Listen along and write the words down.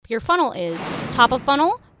your funnel is. Top of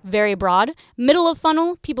funnel, very broad. Middle of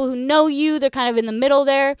funnel, people who know you, they're kind of in the middle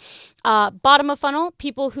there. Bottom of funnel,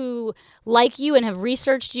 people who like you and have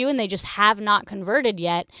researched you and they just have not converted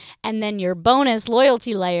yet. And then your bonus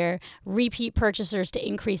loyalty layer, repeat purchasers to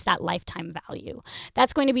increase that lifetime value.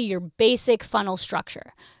 That's going to be your basic funnel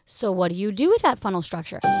structure. So what do you do with that funnel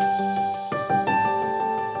structure?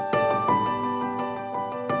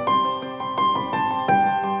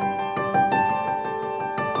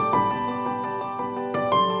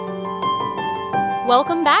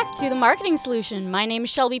 Welcome back to The Marketing Solution. My name is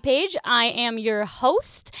Shelby Page. I am your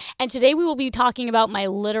host, and today we will be talking about my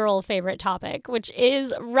literal favorite topic, which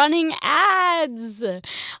is running ads.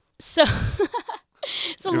 So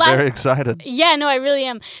You're very excited. Yeah, no, I really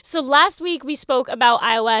am. So last week we spoke about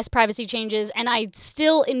iOS privacy changes, and I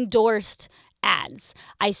still endorsed ads.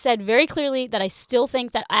 I said very clearly that I still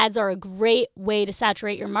think that ads are a great way to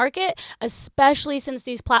saturate your market, especially since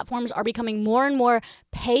these platforms are becoming more and more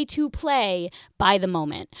pay to play by the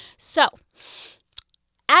moment. So,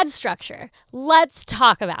 ad structure. Let's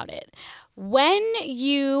talk about it. When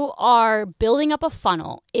you are building up a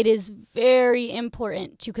funnel, it is very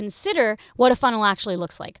important to consider what a funnel actually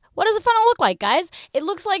looks like. What does a funnel look like, guys? It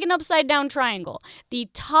looks like an upside down triangle. The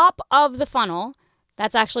top of the funnel,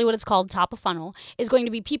 that's actually what it's called, top of funnel, is going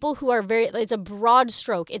to be people who are it's a broad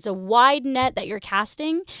stroke. It's a wide net that you're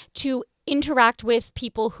casting to interact with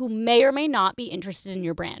people who may or may not be interested in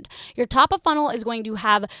your brand. Your top of funnel is going to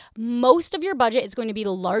have most of your budget. It's going to be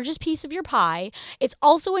the largest piece of your pie. It's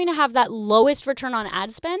also going to have that lowest return on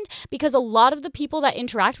ad spend because a lot of the people that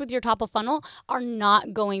interact with your top of funnel are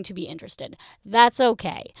not going to be interested. That's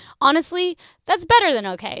okay. Honestly, that's better than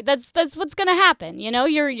okay. That's what's going to happen. You know,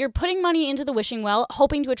 you're putting money into the wishing well,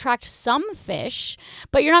 hoping to attract some fish,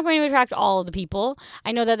 but you're not going to attract all of the people.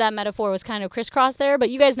 I know that metaphor was kind of crisscross there,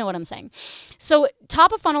 but you guys know what I'm saying. So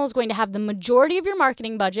top of funnel is going to have the majority of your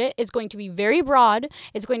marketing budget. It's going to be very broad.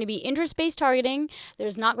 It's going to be interest-based targeting.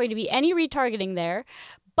 There's not going to be any retargeting there,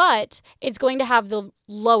 but it's going to have the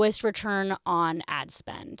lowest return on ad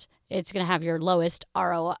spend. It's going to have your lowest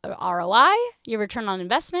ROI, your return on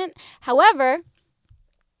investment. However,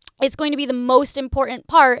 it's going to be the most important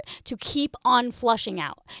part to keep on flushing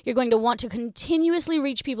out. You're going to want to continuously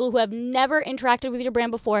reach people who have never interacted with your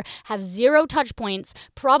brand before, have zero touch points,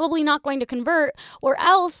 probably not going to convert, or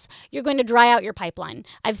else you're going to dry out your pipeline.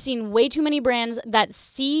 I've seen way too many brands that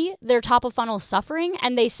see their top of funnel suffering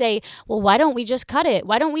and they say, well, why don't we just cut it?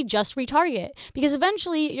 Why don't we just retarget? Because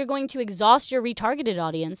eventually you're going to exhaust your retargeted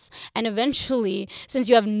audience. And eventually, since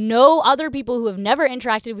you have no other people who have never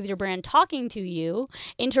interacted with your brand talking to you,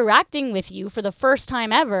 interacting with you for the first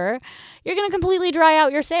time ever, you're going to completely dry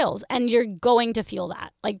out your sales and you're going to feel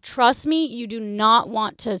that. Like, trust me, you do not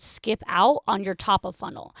want to skip out on your top of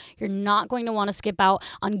funnel. You're not going to want to skip out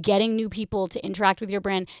on getting new people to interact with your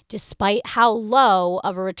brand despite how low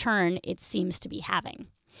of a return it seems to be having.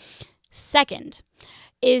 Second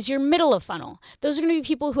is your middle of funnel. Those are going to be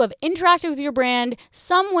people who have interacted with your brand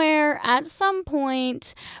somewhere at some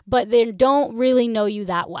point, but they don't really know you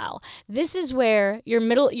that well. This is where your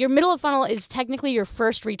middle of funnel is technically your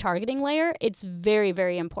first retargeting layer. It's very,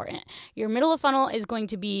 very important. Your middle of funnel is going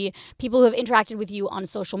to be people who have interacted with you on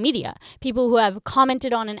social media, people who have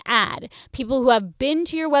commented on an ad, people who have been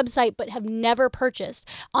to your website but have never purchased.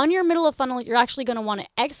 On your middle of funnel, you're actually going to want to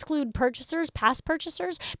exclude purchasers, past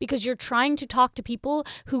purchasers, because you're trying to talk to people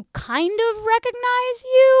who kind of recognize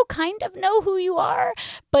you, kind of know who you are,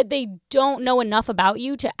 but they don't know enough about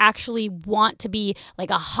you to actually want to be like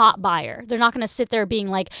a hot buyer. They're not going to sit there being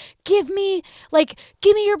like, give me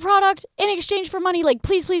your product in exchange for money. Like,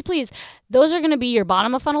 please, please, please. Those are going to be your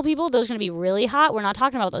bottom of funnel people. Those are going to be really hot. We're not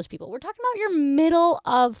talking about those people. We're talking about your middle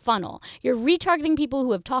of funnel. You're retargeting people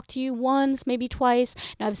who have talked to you once, maybe twice.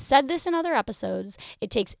 Now, I've said this in other episodes.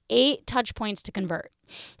 It takes 8 touch points to convert.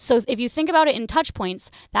 So if you think about it in touch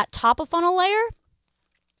points, that top of funnel layer,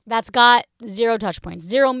 that's got 0 touch points.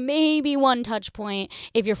 0, maybe 1 touch point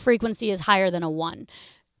if your frequency is higher than a 1.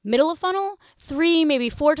 Middle of funnel, 3, maybe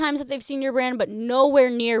 4 times that they've seen your brand, but nowhere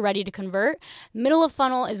near ready to convert. Middle of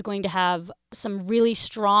funnel is going to have some really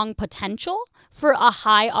strong potential for a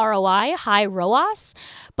high ROI, high ROAS,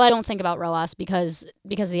 but don't think about ROAS because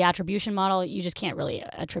of the attribution model, you just can't really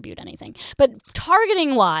attribute anything. But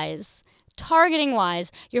targeting wise,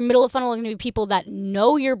 your middle of funnel are going to be people that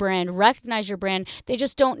know your brand, recognize your brand. They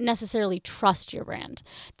just don't necessarily trust your brand.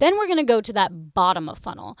 Then we're going to go to that bottom of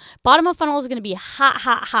funnel. Bottom of funnel is going to be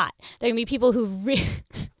hot. They're going to be people who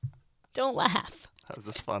don't laugh. This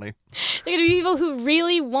is funny. They're going to be people who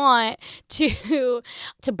really want to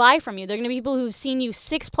buy from you. They're going to be people who've seen you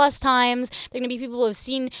 6+ times. They're going to be people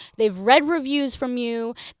they've read reviews from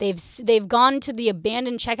you. They've gone to the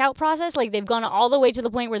abandoned checkout process. Like they've gone all the way to the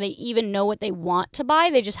point where they even know what they want to buy.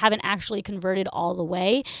 They just haven't actually converted all the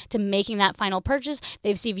way to making that final purchase.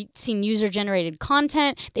 They've seen user-generated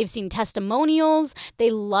content. They've seen testimonials. They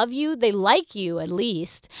love you. They like you at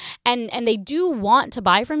least. And they do want to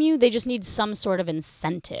buy from you. They just need some sort of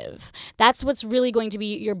incentive. That's what's really going to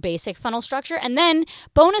be your basic funnel structure. And then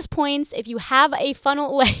bonus points if you have a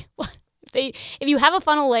funnel if you have a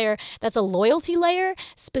funnel layer that's a loyalty layer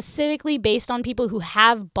specifically based on people who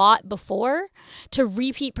have bought before to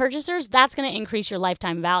repeat purchasers, that's going to increase your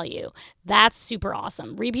lifetime value. That's super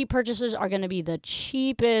awesome. Repeat purchasers are going to be the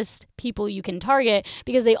cheapest people you can target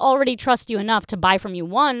because they already trust you enough to buy from you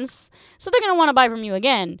once, so they're going to want to buy from you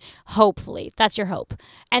again, hopefully. That's your hope.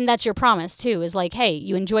 And that's your promise too, is like, hey,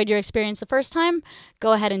 you enjoyed your experience the first time,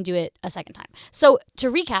 go ahead and do it a second time. So to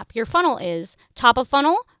recap, your funnel is top of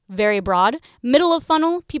funnel, very broad. Middle of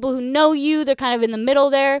funnel, people who know you, they're kind of in the middle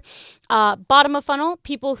there. Bottom of funnel,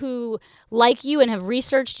 people who like you and have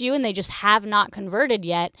researched you and they just have not converted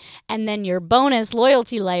yet. And then your bonus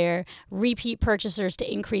loyalty layer, repeat purchasers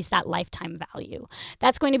to increase that lifetime value.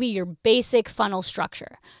 That's going to be your basic funnel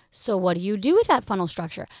structure. So what do you do with that funnel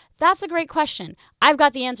structure? That's a great question. I've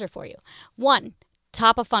got the answer for you. 1,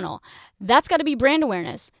 top of funnel. That's got to be brand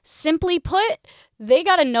awareness. Simply put, they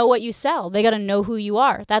got to know what you sell. They got to know who you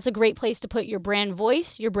are. That's a great place to put your brand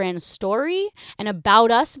voice, your brand story, an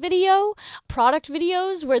about us video, product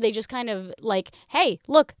videos where they just kind of like, hey,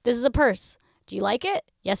 look, this is a purse. Do you like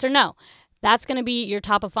it? Yes or no? That's going to be your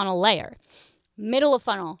top of funnel layer. Middle of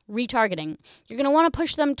funnel, retargeting. You're going to want to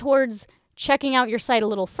push them towards checking out your site a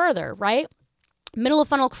little further, right? Middle of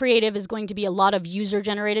funnel creative is going to be a lot of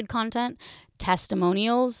user-generated content,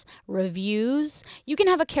 testimonials, reviews. You can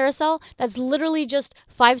have a carousel that's literally just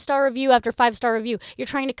 5-star review after 5-star review. You're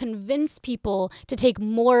trying to convince people to take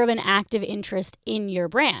more of an active interest in your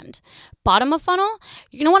brand. Bottom of funnel,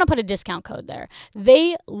 you're going to want to put a discount code there.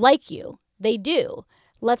 They like you. They do.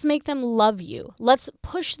 Let's make them love you. Let's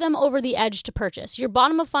push them over the edge to purchase. Your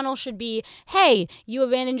bottom of funnel should be, hey, you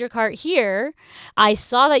abandoned your cart here. I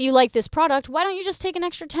saw that you like this product. Why don't you just take an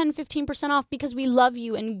extra 10, 15% off because we love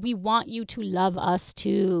you and we want you to love us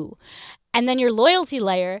too. And then your loyalty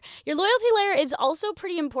layer is also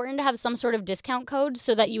pretty important to have some sort of discount code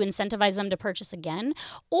so that you incentivize them to purchase again.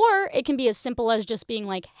 Or it can be as simple as just being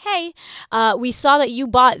like, hey, we saw that you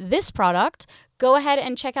bought this product. Go ahead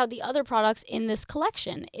and check out the other products in this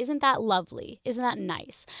collection. Isn't that lovely? Isn't that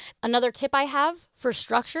nice? Another tip I have for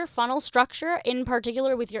structure, funnel structure, in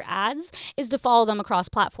particular with your ads, is to follow them across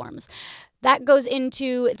platforms. That goes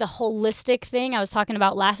into the holistic thing I was talking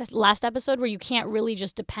about last episode, where you can't really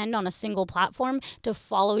just depend on a single platform to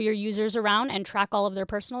follow your users around and track all of their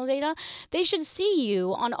personal data. They should see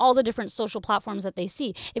you on all the different social platforms that they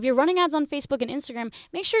see. If you're running ads on Facebook and Instagram,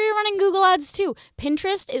 make sure you're running Google ads too.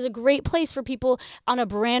 Pinterest is a great place for people on a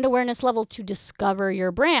brand awareness level to discover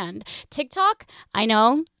your brand. TikTok, I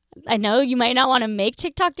know you might not want to make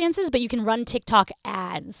TikTok dances, but you can run TikTok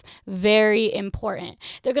ads. Very important.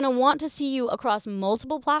 They're going to want to see you across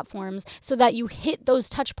multiple platforms so that you hit those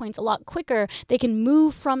touch points a lot quicker. They can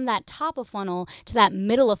move from that top of funnel to that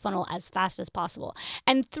middle of funnel as fast as possible.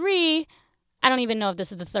 And 3, I don't even know if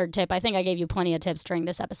this is the third tip. I think I gave you plenty of tips during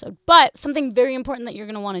this episode. But something very important that you're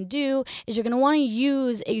going to want to do is you're going to want to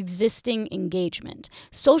use existing engagement.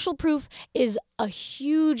 Social proof is a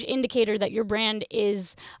huge indicator that your brand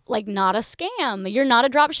is like not a scam. You're not a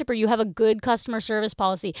dropshipper. You have a good customer service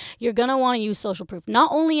policy. You're going to want to use social proof,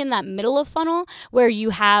 not only in that middle of funnel where you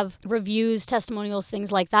have reviews, testimonials,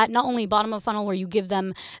 things like that, not only bottom of funnel where you give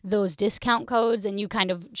them those discount codes and you kind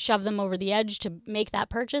of shove them over the edge to make that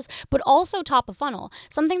purchase, but also top of funnel.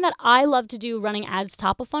 Something that I love to do running ads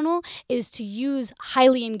top of funnel is to use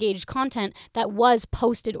highly engaged content that was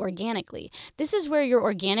posted organically. This is where your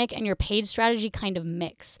organic and your paid strategy kind of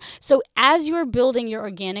mix. So as you're building your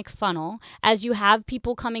organic funnel, as you have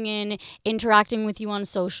people coming in, interacting with you on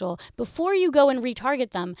social, before you go and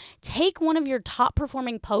retarget them, take one of your top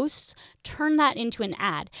performing posts, turn that into an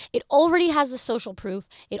ad. It already has the social proof.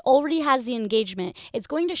 It already has the engagement. It's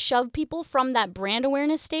going to shove people from that brand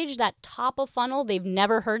awareness stage, that top of funnel, they've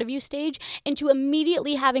never heard of you stage, into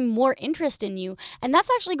immediately having more interest in you. And that's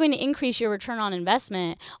actually going to increase your return on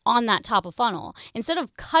investment on that top of funnel. Instead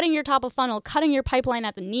of cutting your top of funnel, cutting cutting your pipeline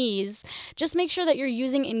at the knees, just make sure that you're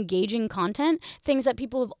using engaging content, things that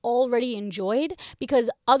people have already enjoyed,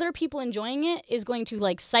 because other people enjoying it is going to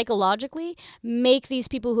like psychologically make these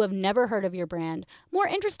people who have never heard of your brand more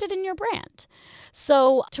interested in your brand.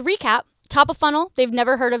 So to recap, top of funnel, they've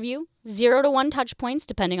never heard of you. 0 to 1 touch points,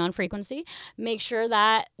 depending on frequency. Make sure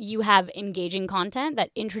that you have engaging content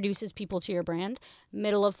that introduces people to your brand.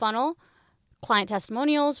 Middle of funnel, client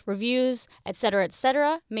testimonials, reviews, etc.,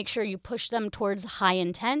 etc. Make sure you push them towards high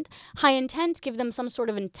intent. High intent, give them some sort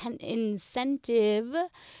of incentive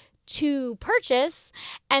to purchase.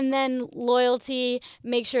 And then loyalty,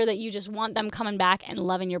 make sure that you just want them coming back and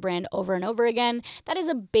loving your brand over and over again. That is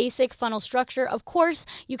a basic funnel structure. Of course,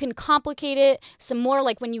 you can complicate it some more.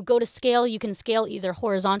 Like when you go to scale, you can scale either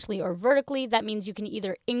horizontally or vertically. That means you can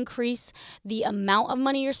either increase the amount of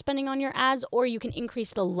money you're spending on your ads, or you can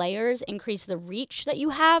increase the layers, increase the reach that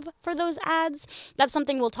you have for those ads. That's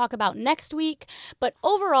something we'll talk about next week. But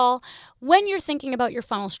overall, when you're thinking about your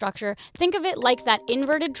funnel structure, think of it like that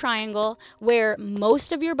inverted triangle where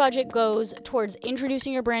most of your budget goes towards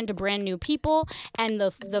introducing your brand to brand new people, and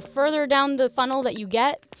the further down the funnel that you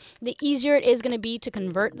get, the easier it is going to be to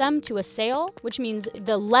convert them to a sale, which means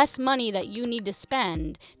the less money that you need to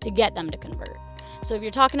spend to get them to convert. So if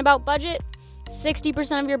you're talking about budget,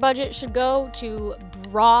 60% of your budget should go to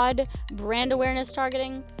broad brand awareness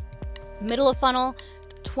targeting. Middle of funnel,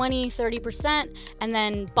 20-30%, and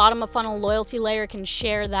then bottom of funnel loyalty layer can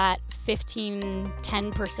share that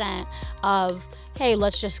 15-10% of, hey,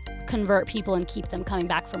 let's just convert people and keep them coming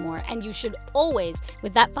back for more. And you should always,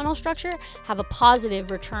 with that funnel structure, have a positive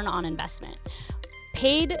return on investment.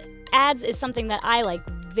 Paid ads is something that I like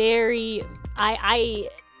I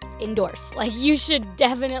endorse. Like, you should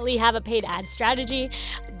definitely have a paid ad strategy.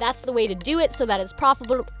 That's the way to do it so that it's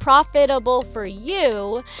profitable for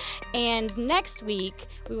you. And next week,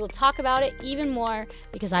 we will talk about it even more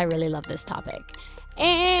because I really love this topic.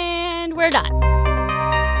 And we're done.